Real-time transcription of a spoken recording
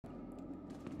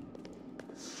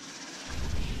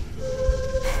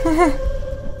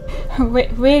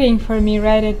Waiting for me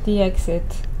right at the exit.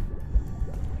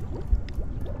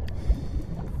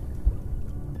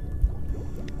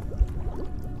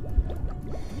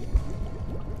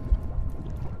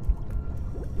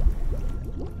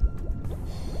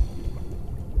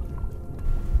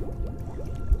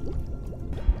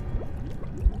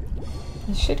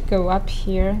 I should go up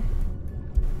here.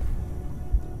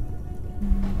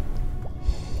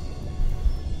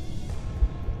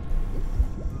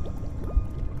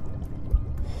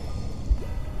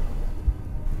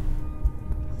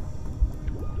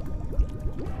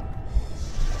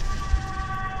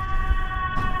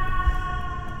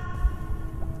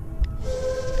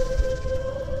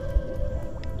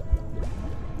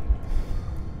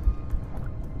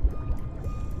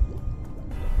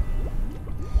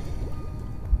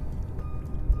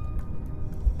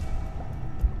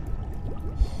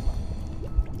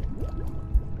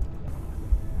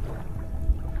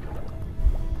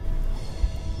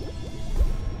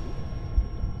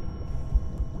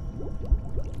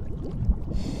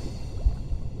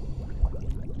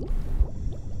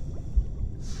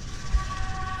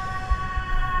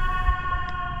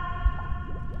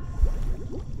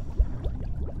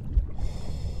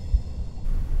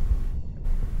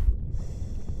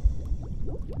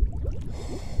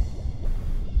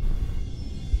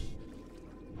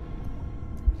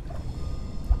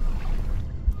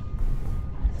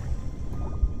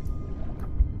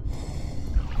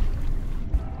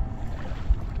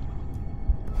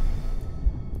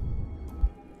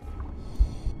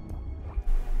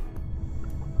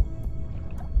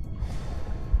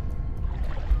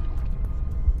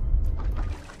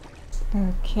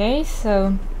 Okay,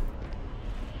 so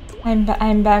I'm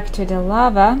back to the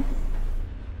lava.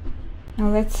 Now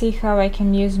let's see how I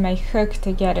can use my hook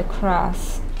to get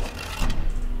across.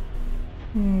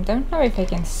 Don't know if I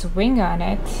can swing on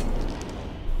it.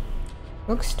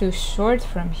 Looks too short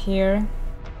from here.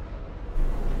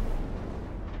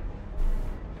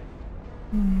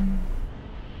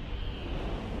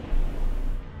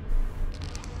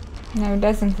 No, it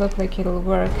doesn't look like it'll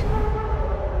work.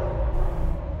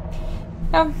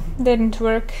 Oh, didn't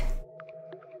work.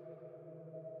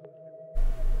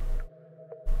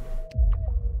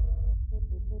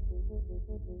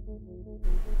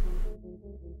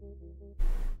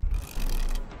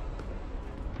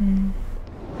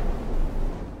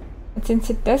 But since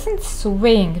it doesn't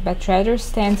swing, but rather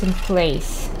stands in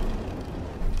place,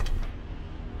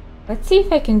 let's see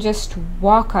if I can just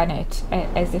walk on it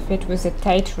as if it was a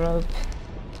tightrope.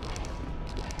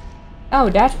 Oh,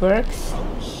 that works.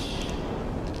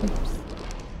 Oops.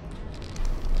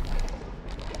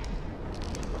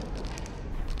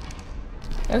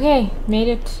 Okay, made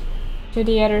it to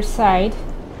the other side.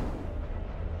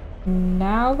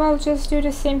 Now I'll just do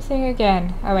the same thing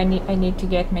again. Oh, I need to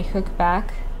get my hook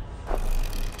back.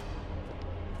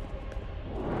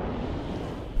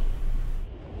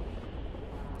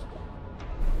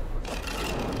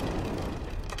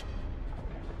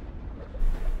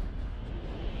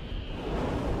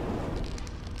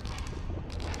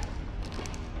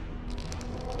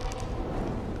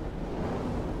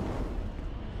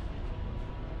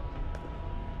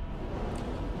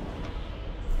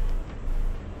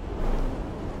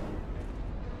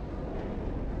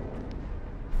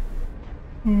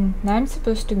 Now I'm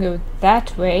supposed to go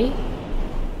that way.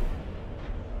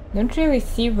 Don't really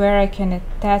see where I can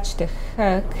attach the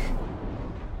hook.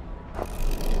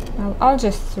 I'll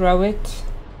just throw it.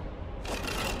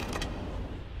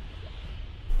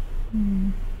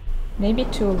 Maybe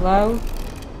too low.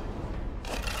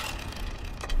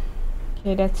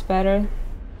 Okay, that's better.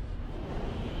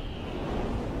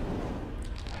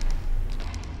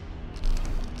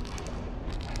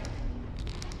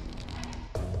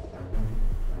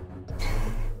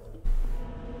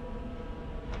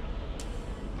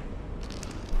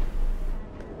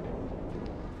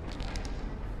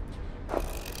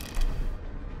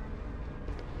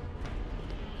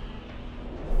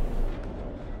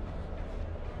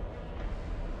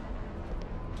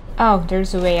 Oh,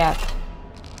 there's a way up.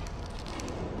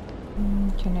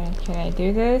 Can I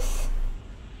do this?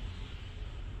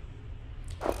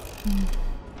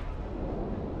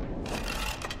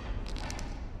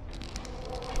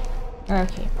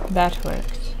 Okay, that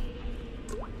worked.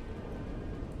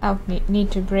 Oh,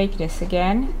 need to break this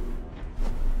again.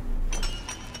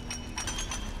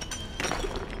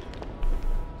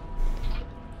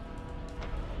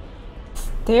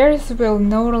 Stairs will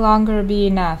no longer be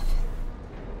enough.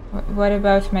 What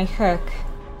about my hook?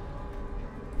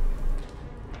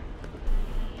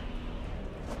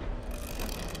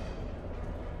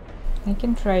 I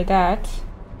can try that.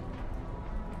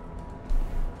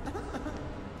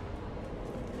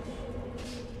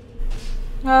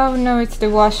 Oh no, it's the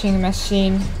washing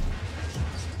machine.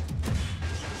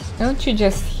 Don't you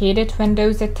just hate it when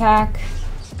those attack?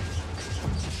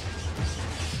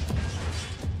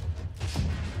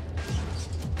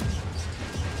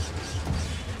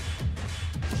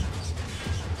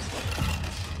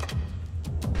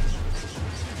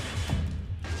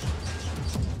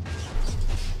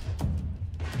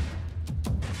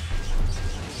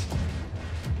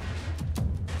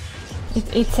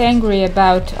 It's angry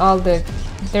about all the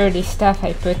dirty stuff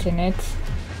I put in it.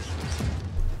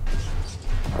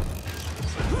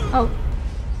 Oh.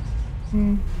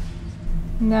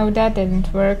 No, that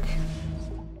didn't work.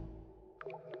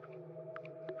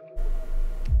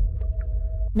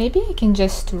 Maybe I can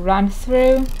just run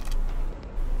through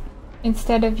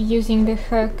instead of using the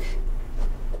hook.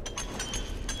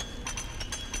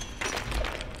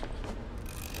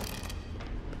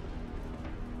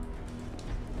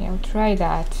 Yeah, I'll try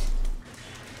that.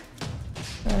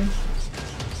 So.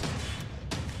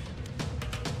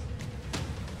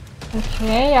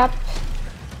 Okay, up.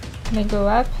 Can I go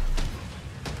up?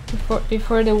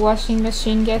 Before the washing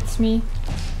machine gets me.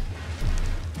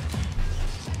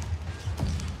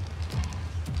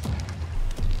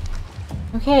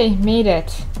 Okay, made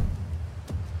it.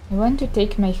 I want to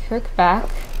take my hook back.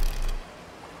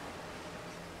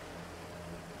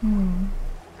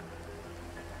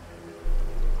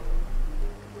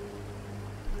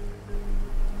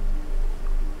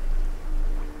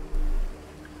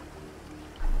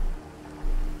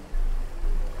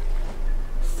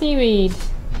 Seaweed.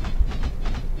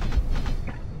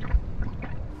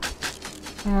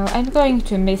 Oh, I'm going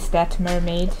to miss that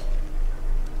mermaid.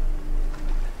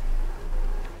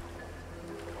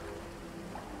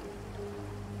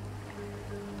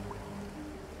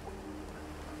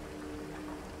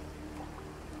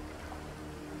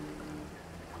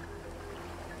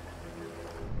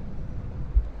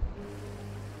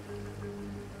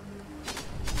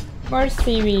 More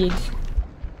seaweed.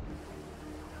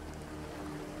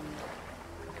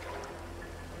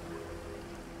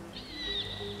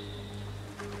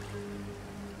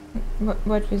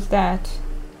 What was that?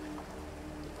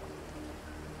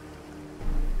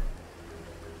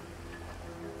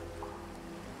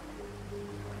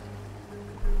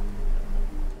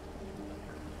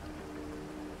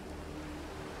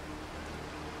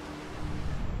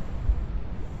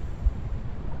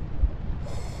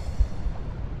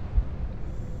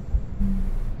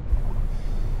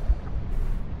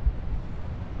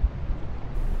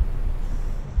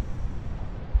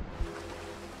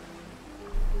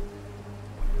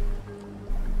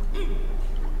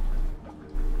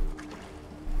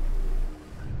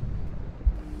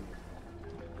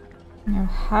 Now,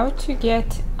 how to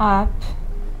get up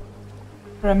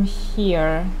from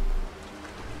here?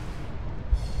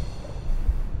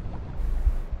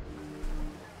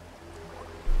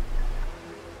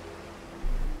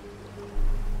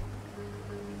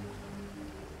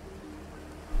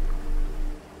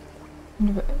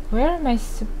 And where am I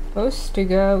supposed to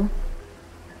go?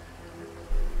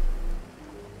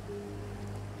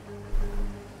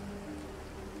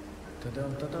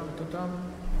 Ta-dum, ta-dum,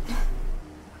 ta-dum.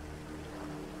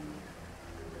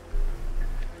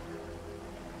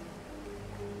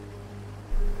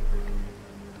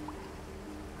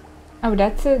 Oh,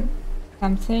 that's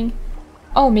something.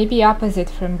 Oh, maybe opposite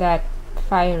from that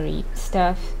fiery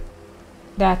stuff.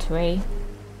 That way.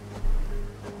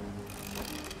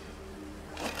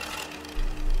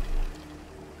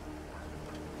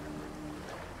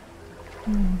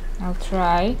 I'll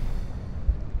try.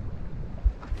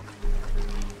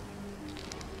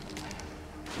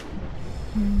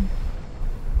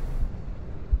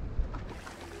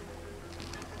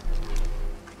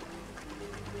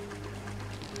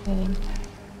 Okay.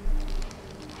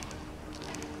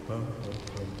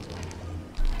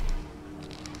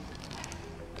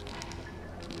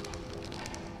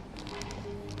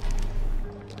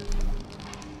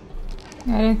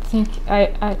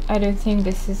 I don't think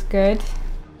this is good.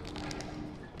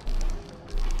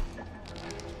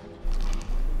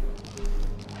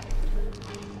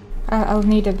 I'll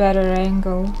need a better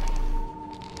angle.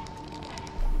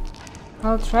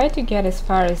 I'll try to get as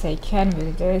far as I can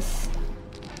with this.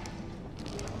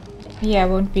 Yeah, I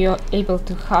won't be able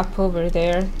to hop over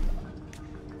there.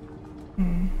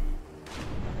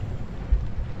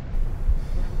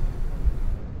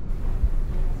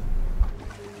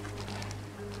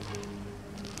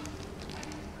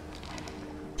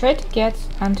 Try to get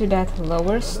onto that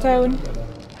lower stone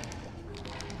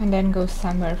and then go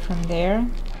somewhere from there.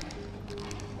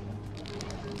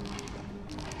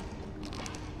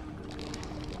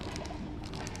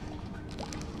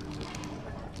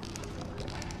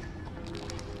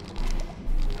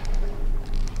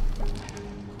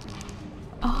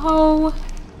 Oh,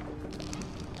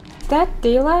 is that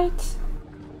daylight?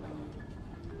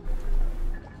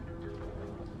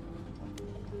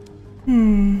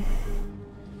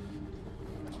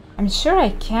 I'm sure I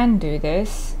can do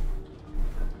this.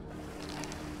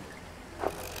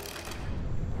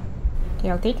 Okay,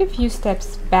 I'll take a few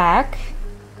steps back.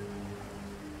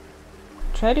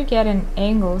 Try to get an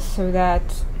angle so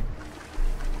that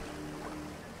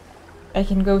I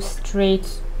can go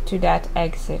straight to that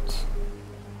exit.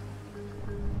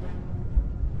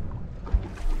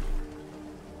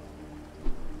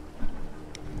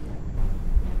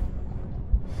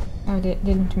 Oh,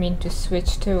 didn't mean to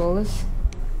switch tools.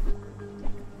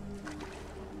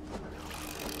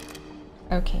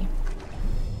 Okay.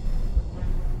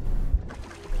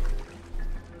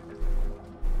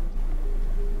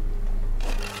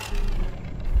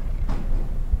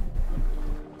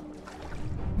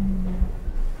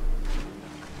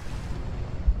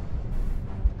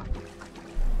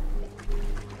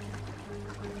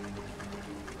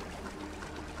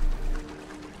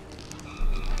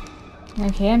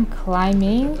 Okay, I'm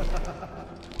climbing.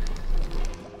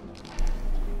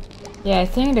 Yeah, I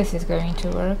think this is going to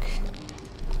work.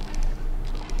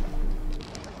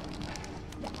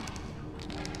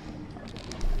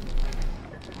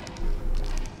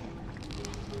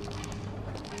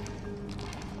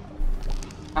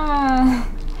 Ah,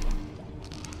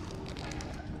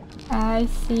 I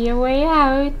see a way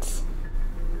out.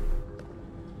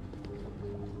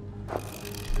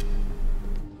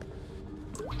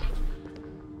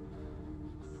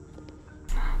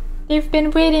 You've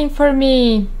been waiting for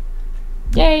me.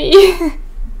 Yay!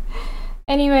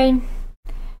 Anyway,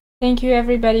 thank you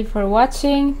everybody for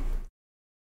watching.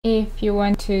 If you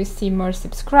want to see more,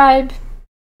 subscribe.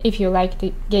 If you like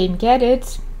the game, get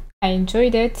it. I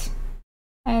enjoyed it.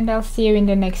 And I'll see you in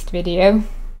the next video.